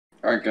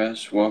Alright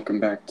guys, welcome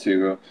back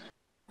to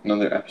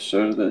another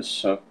episode of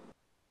this, of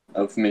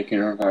Making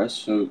Our Virus.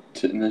 So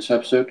in this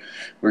episode,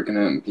 we're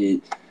gonna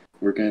be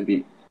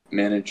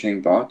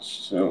managing bots.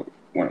 So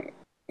when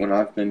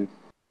I've been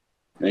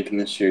making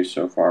this series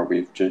so far,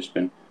 we've just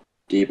been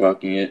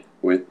debugging it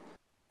with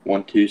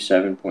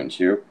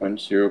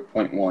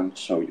 127.0.0.1,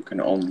 so you can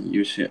only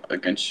use it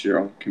against your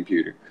own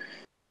computer.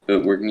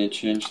 But we're gonna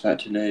change that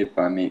today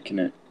by making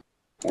it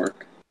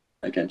work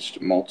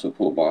against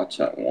multiple bots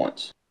at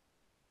once.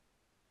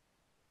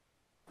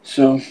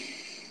 So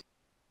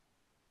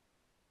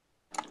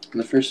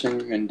the first thing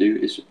we're going to do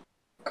is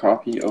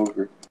copy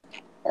over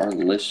our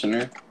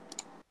listener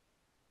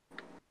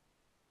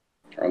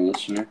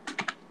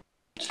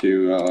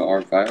to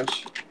our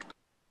virus,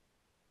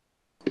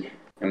 and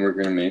we're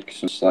going to make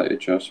some slight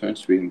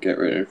adjustments so we can get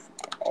rid of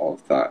all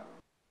of that.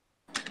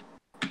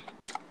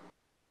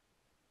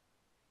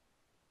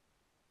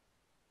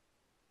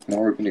 Now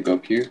we're going to go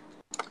up here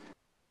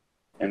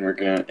and we're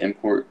going to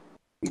import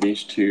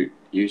these two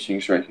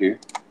usings right here: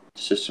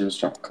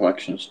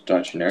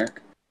 systems.collections.generic,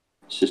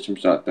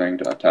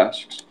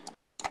 systems.threading.tasks,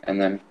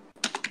 and then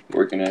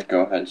we're going to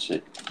go ahead and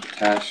say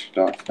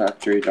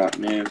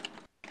task.factory.name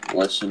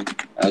listen,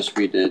 as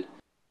we did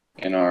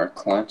in our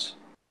clients.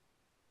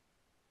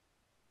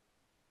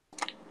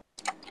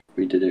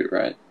 We did it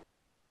right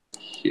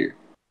here.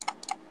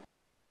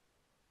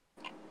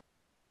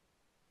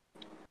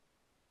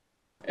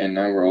 And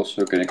now we're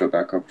also going to go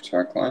back over to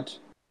our client,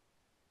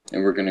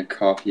 and we're going to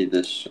copy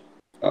this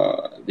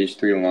these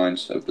three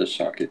lines of the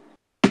socket.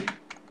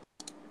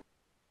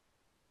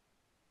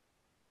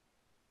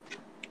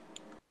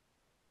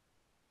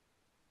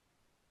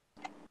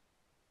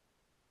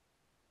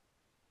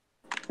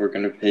 We're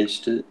going to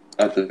paste it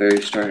at the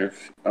very start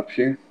of up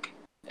here,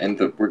 and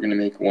we're going to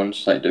make one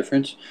slight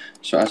difference.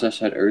 So as I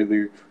said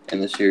earlier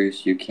in the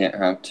series, you can't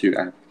have two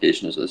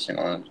applications listing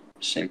on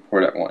the same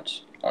port at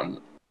once on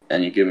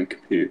any given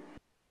computer.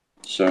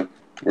 So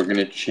we're going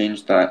to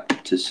change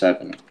that to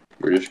 7.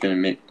 We're just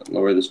going to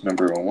lower this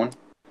number by 1,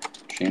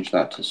 change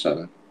that to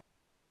 7.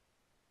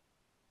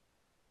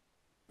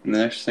 And the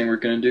next thing we're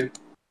going to do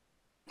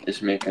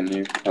is make a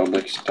new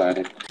public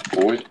static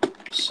void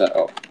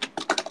setup.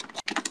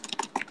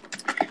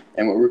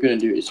 And what we're going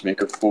to do is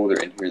make a folder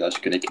in here that's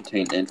going to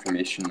contain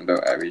information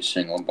about every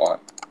single bot.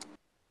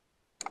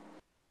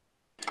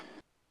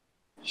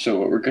 So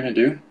what we're going to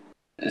do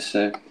is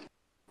say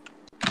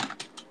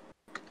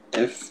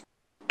if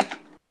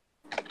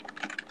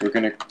we're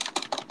going to,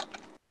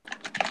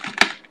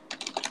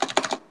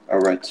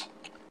 alright,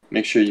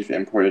 make sure you've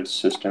imported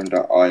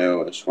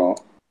system.io as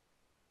well.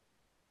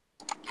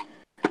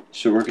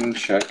 So we're going to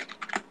check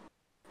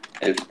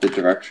if the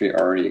directory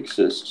already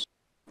exists,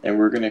 and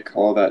we're going to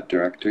call that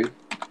directory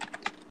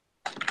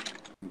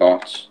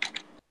bots.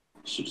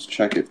 So just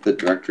check if the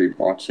directory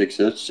bots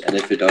exists, and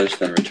if it does,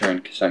 then return,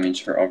 because that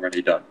means we're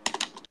already done.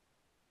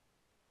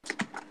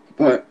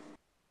 But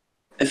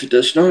if it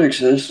does not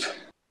exist,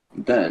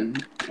 then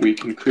we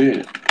can create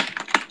it.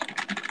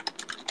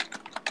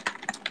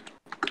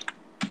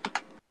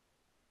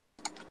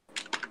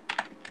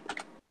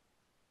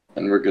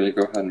 And we're going to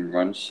go ahead and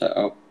run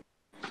setup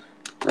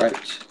right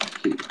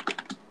here.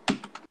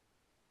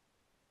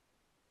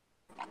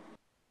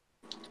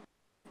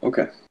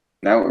 Okay,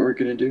 now what we're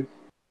going to do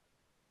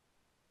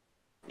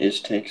is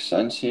take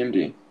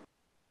sendcmd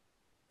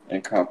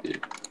and copy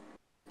it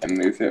and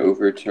move it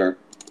over to our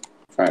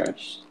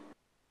virus,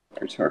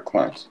 or to our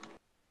client.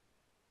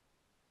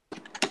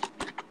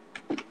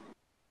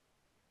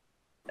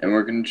 And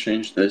we're going to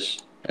change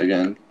this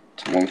again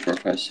to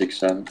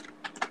 14567.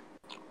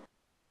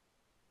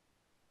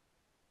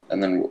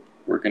 And then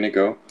we're going to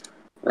go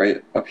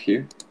right up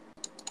here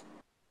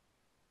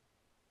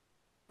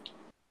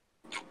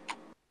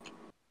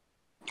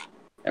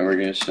and we're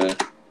going to say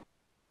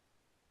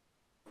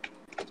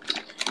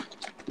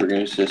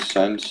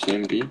send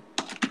CMD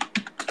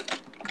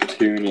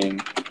tuning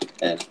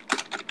in.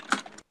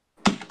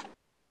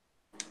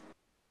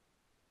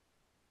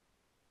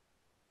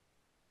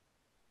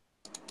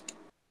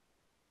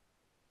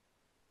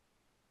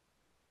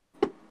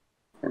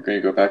 We're going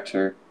to go back to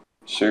our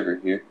server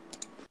here,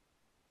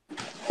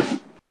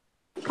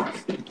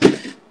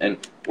 and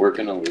we're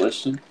going to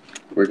listen.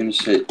 We're going to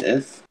say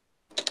if,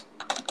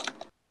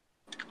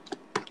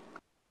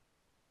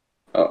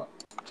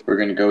 we're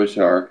going to go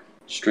to our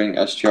string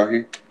str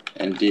here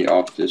and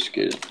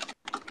deobfuscate it.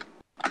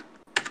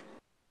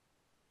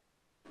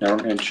 Now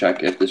we're going to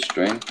check if the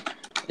string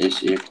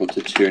is equal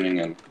to tuning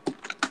in.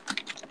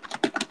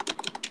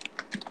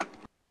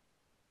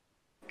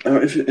 Now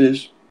if it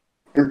is,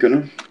 we're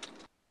going to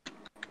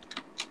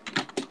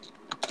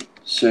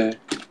say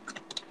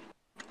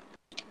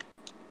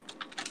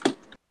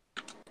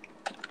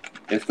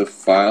if the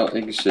file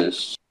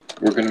exists,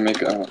 we're going to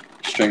make a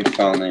string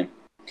file name,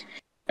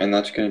 and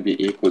that's going to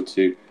be equal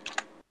to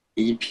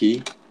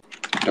ep.toString.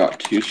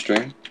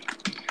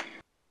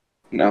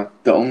 Now,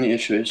 the only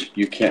issue is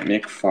you can't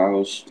make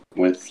files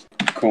with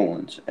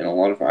colons, and a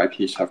lot of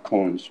IPs have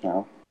colons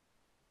now.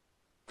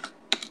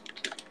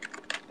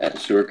 And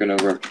so we're going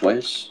to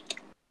replace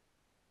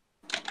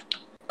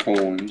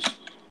colons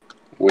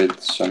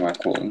with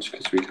semicolons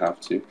because we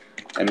have to.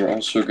 And we're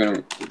also going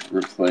to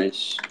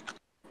replace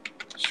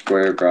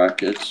square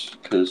brackets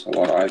because a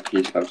lot of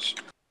IPs have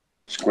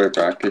square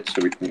brackets,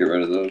 so we can get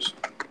rid of those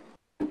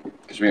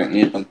because we don't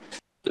need them.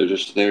 They're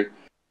just there.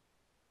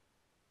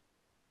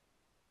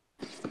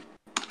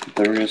 Then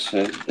we're going to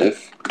say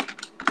if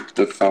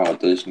the file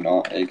does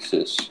not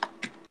exist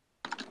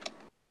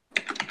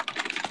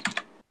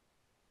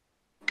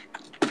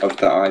of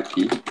the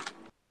IP,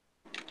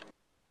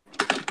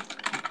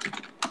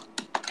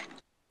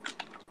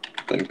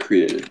 then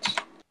create it.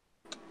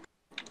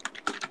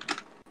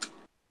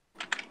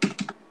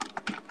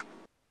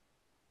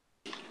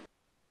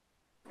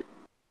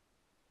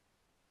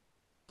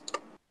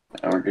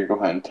 And we're going to go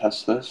ahead and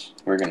test this.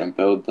 We're going to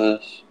build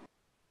this,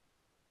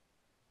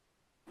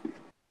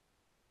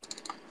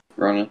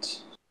 run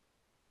it.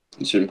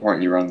 It's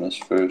important you run this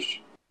first.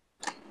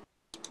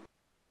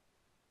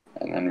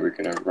 And then we're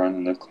going to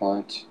run the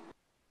client.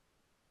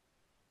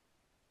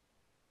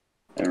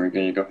 And we're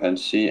going to go ahead and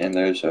see, and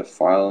there's a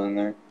file in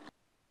there.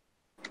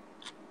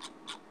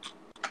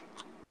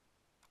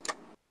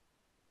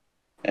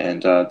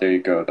 And there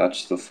you go,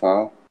 that's the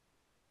file.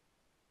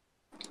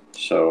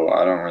 So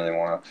I don't really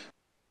want to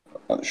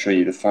show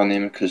you the file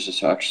name because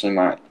it's actually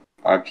my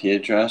IP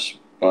address,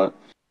 but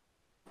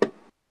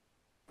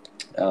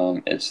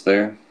it's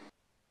there.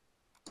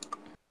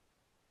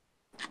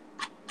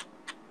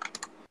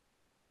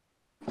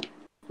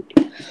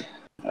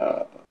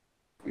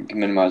 We can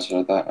minimize it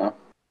like that now.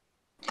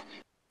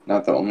 Now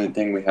the only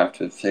thing we have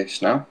to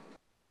fix now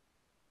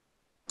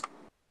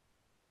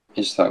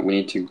is that we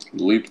need to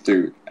loop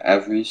through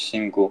every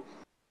single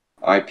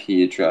IP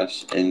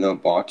address in the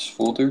box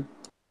folder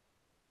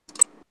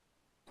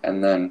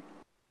and then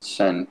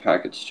send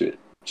packets to it.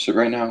 So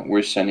right now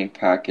we're sending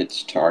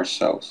packets to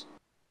ourselves,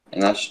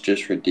 and that's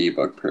just for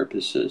debug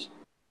purposes,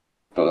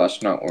 but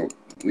that's not what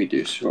we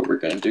do. So what we're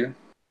going to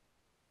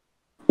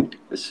do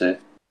is say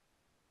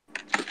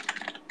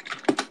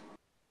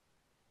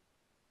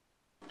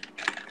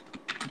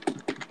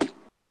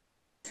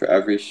for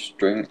every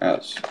string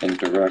s in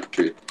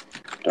directory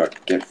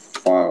dot get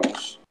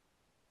files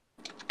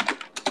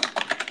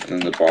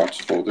in the box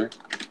folder,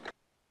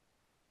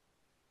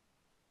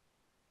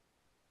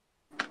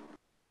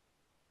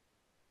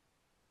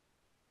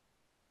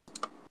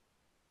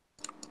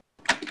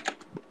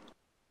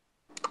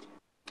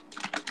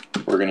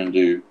 we're going to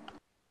do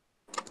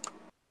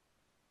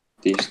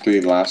these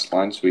three last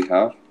lines we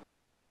have,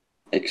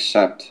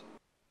 except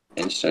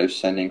instead of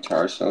sending to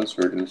ourselves,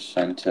 we're going to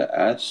send to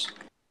s,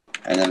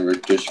 and then we're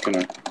just going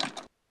to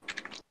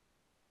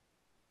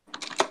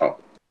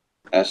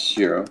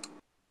S0,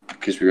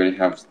 because we already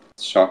have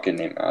socket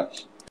name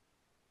S.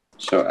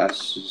 So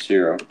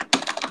S0,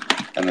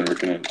 and then we're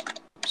going to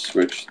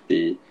switch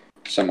the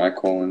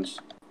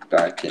semicolons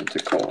back into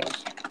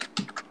colons.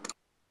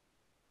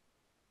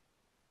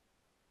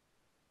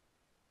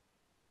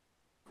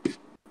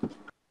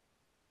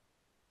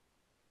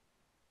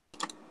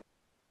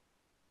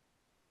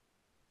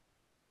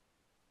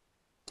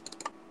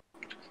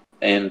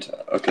 And,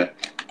 okay,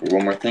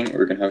 one more thing,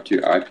 we're going to have to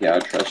IP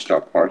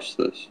address.parse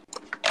this.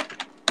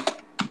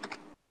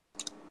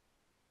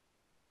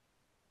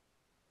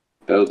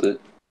 Build it,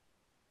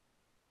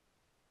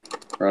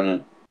 run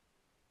it,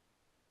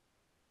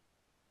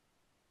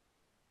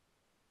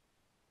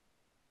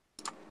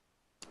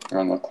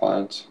 run the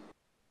client,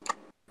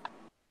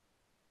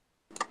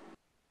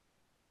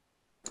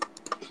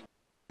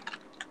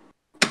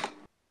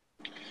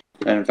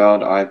 and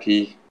valid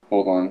IP,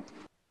 hold on,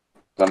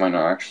 that might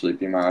not actually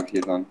be my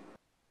IP then.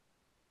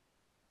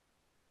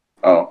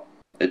 Oh,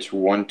 it's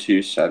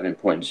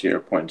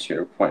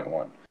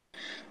 127.0.0.1,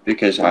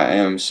 because I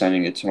am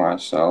sending it to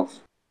myself.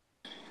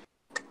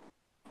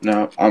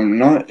 Now, I'm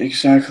not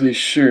exactly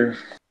sure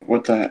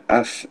what the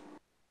F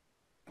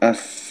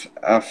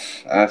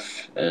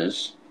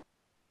is,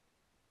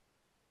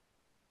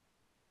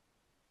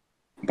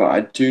 but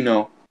I do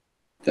know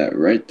that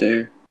right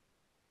there,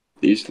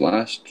 these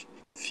last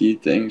few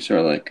things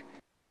are like,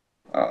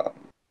 I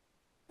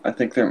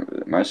think they're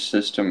my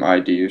system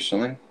ID or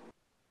something.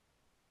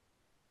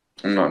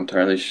 I'm not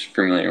entirely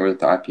familiar with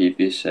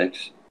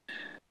IPv6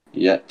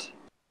 yet,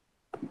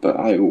 but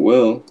I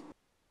will.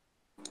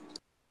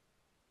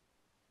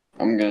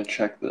 I'm gonna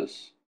check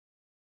this.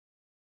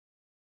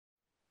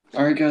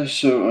 Alright guys,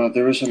 so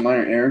there was a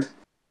minor error.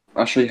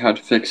 I'll show you how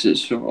to fix it.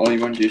 So all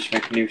you want to do is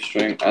make a new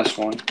string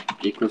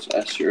s1 equals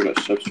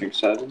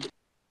s0.substring7.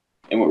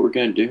 And what we're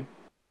going to do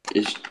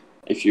is,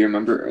 if you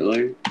remember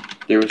earlier,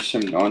 there was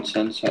some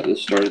nonsense at the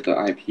start of the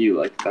IP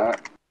like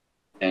that.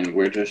 And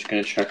we're just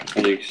going to check if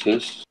it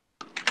exists.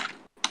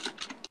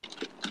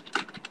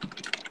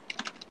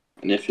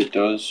 And if it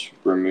does,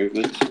 remove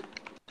it.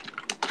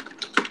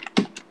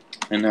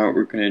 And now what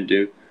we're going to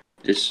do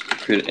is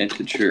create an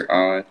integer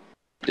I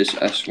is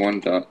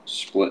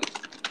s1.split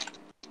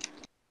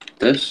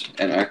this,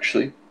 and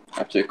actually I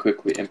have to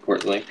quickly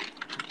import link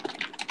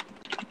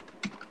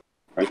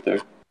right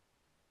there,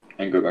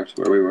 and go back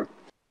to where we were.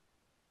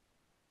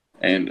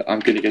 And I'm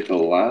going to get the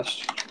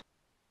last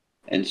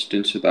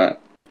instance of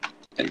that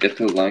and get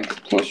the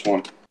length plus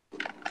 1.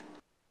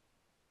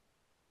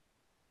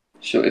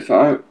 So if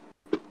I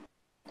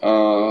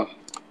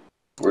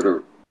were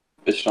to,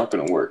 it's not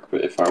going to work,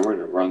 but if I were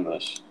to run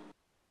this,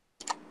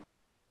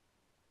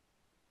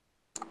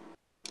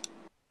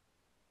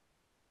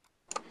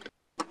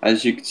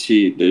 as you can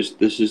see,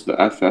 this is the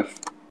FF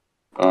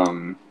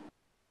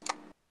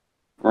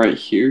right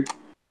here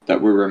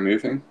that we're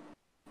removing,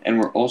 and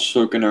we're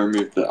also going to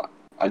remove the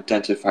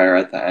identifier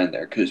at the end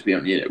there because we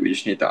don't need it. We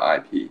just need the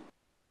IP.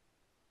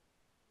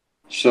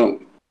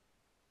 So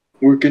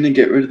we're going to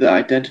get rid of the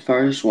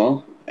identifier as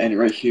well, and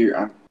right here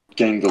I'm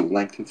getting the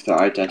length of the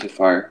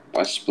identifier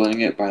by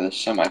splitting it by the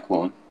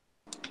semicolon,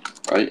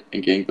 right,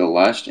 and getting the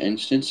last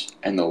instance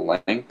and the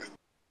length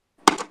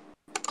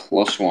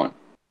plus 1.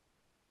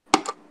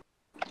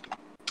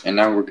 And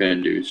now what we're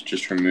going to do is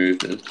just remove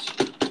this.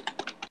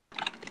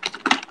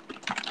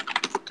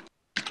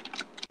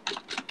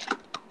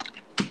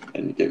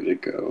 And give it a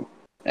go.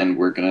 And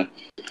we're going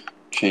to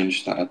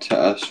change that to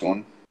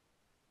S1.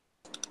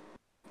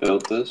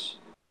 Build this.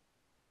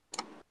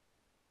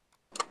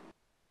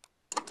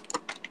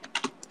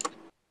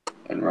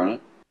 And run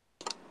it.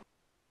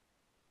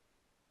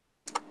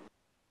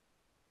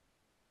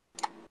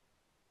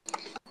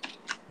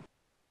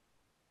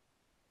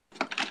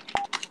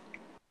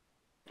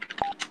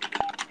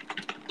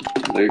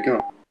 There you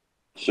go.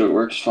 So it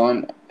works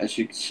fine, as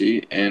you can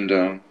see,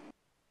 and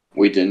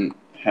we didn't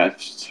have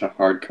to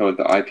hard code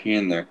the IP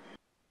in there.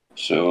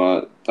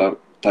 So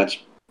that's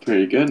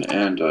pretty good,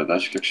 and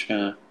that's just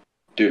gonna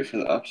do it for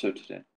the episode today.